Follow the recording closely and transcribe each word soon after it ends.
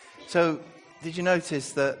So, did you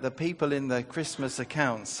notice that the people in the Christmas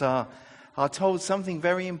accounts are told something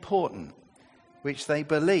very important, which they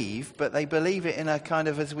believe, but they believe it in a kind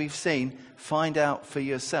of, as we've seen, find out for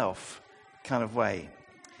yourself kind of way.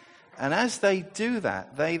 And as they do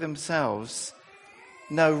that, they themselves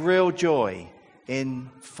know real joy in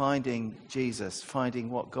finding Jesus, finding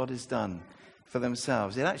what God has done for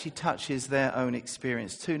themselves. It actually touches their own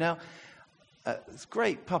experience too. Now, it's a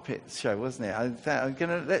great puppet show, wasn't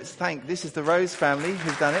it? Let's thank, this is the Rose family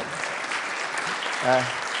who've done it.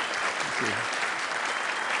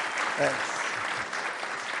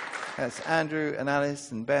 That's Andrew and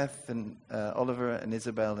Alice and Beth and Oliver and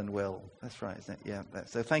Isabel and Will. That's right, isn't it? Yeah.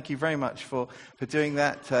 So thank you very much for doing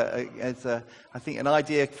that. I think an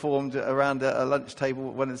idea formed around a lunch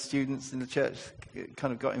table. One of the students in the church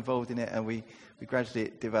kind of got involved in it, and we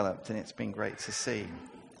gradually developed, and it's been great to see.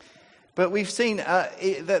 But we've seen,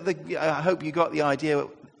 I hope you got the idea,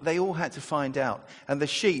 they all had to find out. And the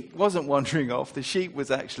sheep wasn't wandering off. The sheep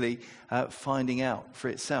was actually finding out for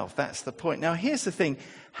itself. That's the point. Now, here's the thing.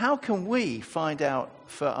 How can we find out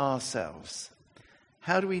for ourselves?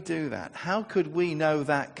 How do we do that? How could we know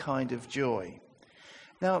that kind of joy?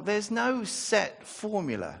 Now, there's no set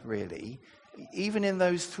formula, really. Even in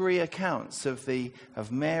those three accounts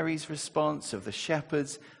of Mary's response, of the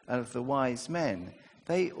shepherds, and of the wise men,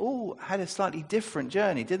 they all had a slightly different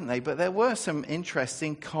journey, didn't they? But there were some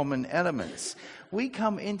interesting common elements. We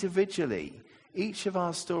come individually. Each of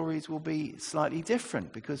our stories will be slightly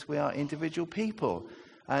different because we are individual people.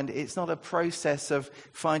 And it's not a process of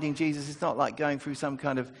finding Jesus. It's not like going through some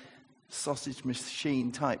kind of sausage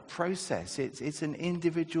machine type process. It's an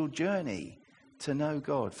individual journey to know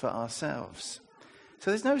God for ourselves.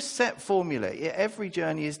 So there's no set formula. Every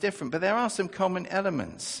journey is different, but there are some common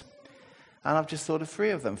elements. And I've just thought of three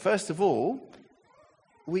of them. First of all,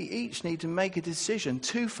 we each need to make a decision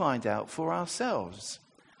to find out for ourselves.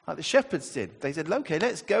 Like the shepherds did. They said, okay,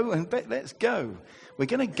 let's go. We're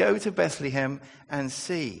going to go to Bethlehem and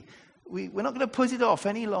see. We're not going to put it off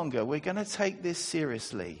any longer. We're going to take this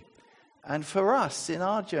seriously. And for us, in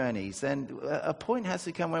our journeys, then a point has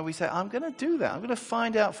to come where we say, I'm going to do that. I'm going to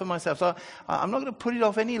find out for myself. So I'm not going to put it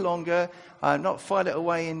off any longer. Not file it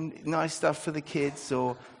away in nice stuff for the kids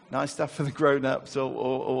or nice stuff for the grown-ups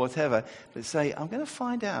or whatever. But say, I'm going to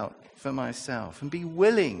find out for myself and be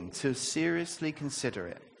willing to seriously consider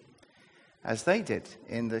it, as they did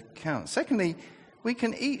in the account. Secondly, we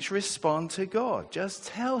can each respond to God. Just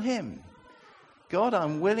tell him, God,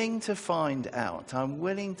 I'm willing to find out. I'm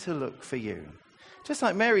willing to look for you. Just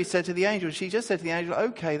like Mary said to the angel, she just said to the angel,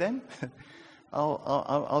 okay then,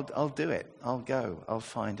 I'll do it. I'll go. I'll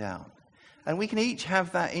find out. And we can each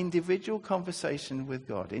have that individual conversation with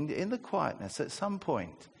God in the quietness at some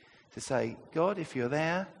point to say, God, if you're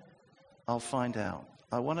there, I'll find out.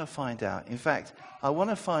 I want to find out. In fact, I want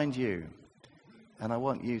to find you, and I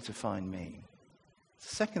want you to find me.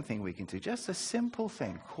 Second thing we can do, just a simple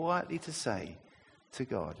thing, quietly to say to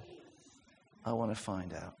God, I want to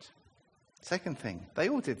find out. Second thing, they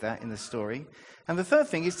all did that in the story. And the third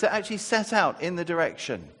thing is to actually set out in the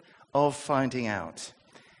direction of finding out.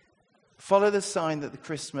 Follow the sign that the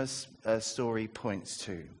Christmas story points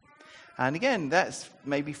to. And again, that's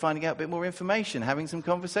maybe finding out a bit more information, having some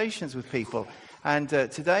conversations with people. And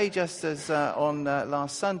today, just as on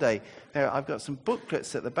last Sunday, I've got some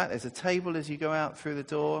booklets at the back. There's a table as you go out through the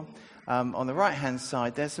door. On the right-hand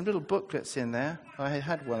side, there's some little booklets in there. I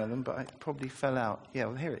had one of them, but it probably fell out. Yeah,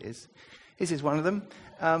 well, here it is. This is one of them.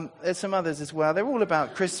 There's some others as well. They're all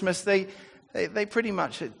about Christmas. They pretty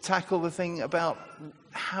much tackle the thing about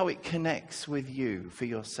how it connects with you for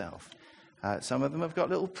yourself. Some of them have got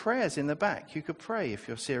little prayers in the back. You could pray if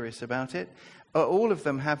you're serious about it. All of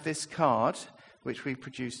them have this card, which we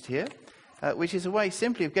produced here, which is a way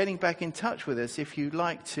simply of getting back in touch with us if you'd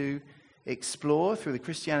like to explore through the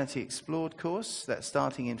Christianity Explored course. That's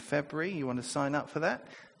starting in February. You want to sign up for that?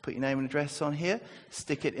 Put your name and address on here.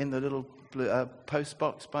 Stick it in the little post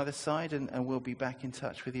box by the side, and we'll be back in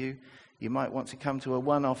touch with you. You might want to come to a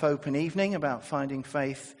one-off open evening about finding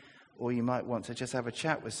faith, or you might want to just have a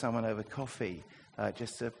chat with someone over coffee,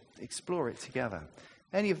 just to explore it together.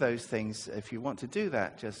 Any of those things, if you want to do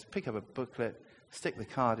that, just pick up a booklet, stick the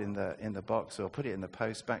card in the box, or put it in the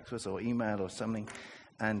post back to us, or email or something,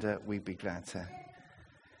 and we'd be glad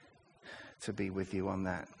to be with you on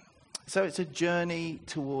that. So it's a journey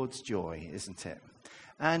towards joy, isn't it?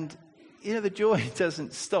 And, the joy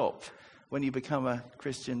doesn't stop when you become a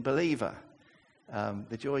Christian believer.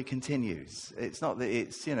 The joy continues. It's not that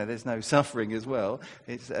there's no suffering as well.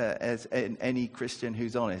 It's as any Christian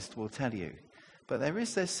who's honest will tell you. But there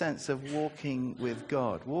is this sense of walking with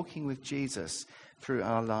God, walking with Jesus through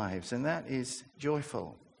our lives, and that is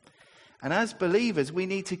joyful. And as believers, we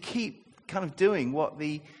need to keep kind of doing what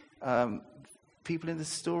the people in the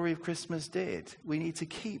story of Christmas did. We need to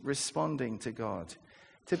keep responding to God,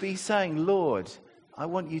 to be saying, Lord, I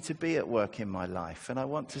want you to be at work in my life, and I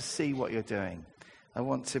want to see what you're doing. I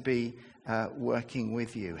want to be working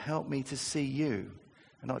with you. Help me to see you,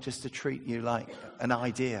 and not just to treat you like an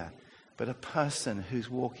idea, but a person who's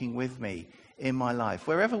walking with me in my life.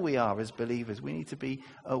 Wherever we are as believers, we need to be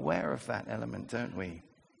aware of that element, don't we?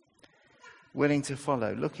 Willing to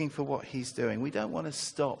follow, looking for what he's doing. We don't want to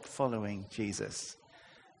stop following Jesus.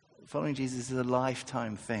 Following Jesus is a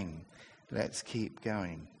lifetime thing. Let's keep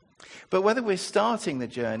going. But whether we're starting the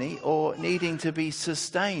journey or needing to be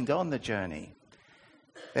sustained on the journey,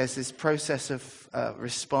 there's this process of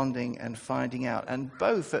responding and finding out. And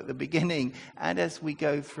both at the beginning and as we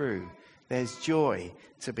go through, there's joy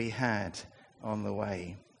to be had on the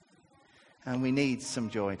way. And we need some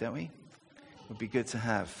joy, don't we? It would be good to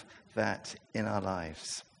have that in our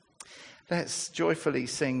lives. Let's joyfully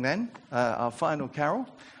sing then our final carol.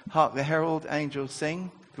 Hark the herald angels sing,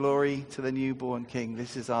 glory to the newborn King.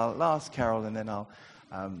 This is our last carol, and then I'll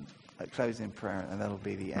close in prayer, and that'll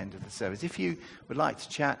be the end of the service. If you would like to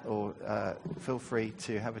chat, or feel free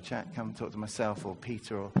to have a chat, come and talk to myself or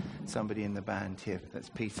Peter or somebody in the band here. That's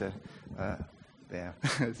Peter there.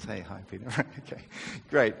 Say hi, Peter. Okay,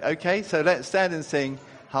 great. Okay, so let's stand and sing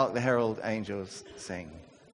Hark the Herald Angels Sing.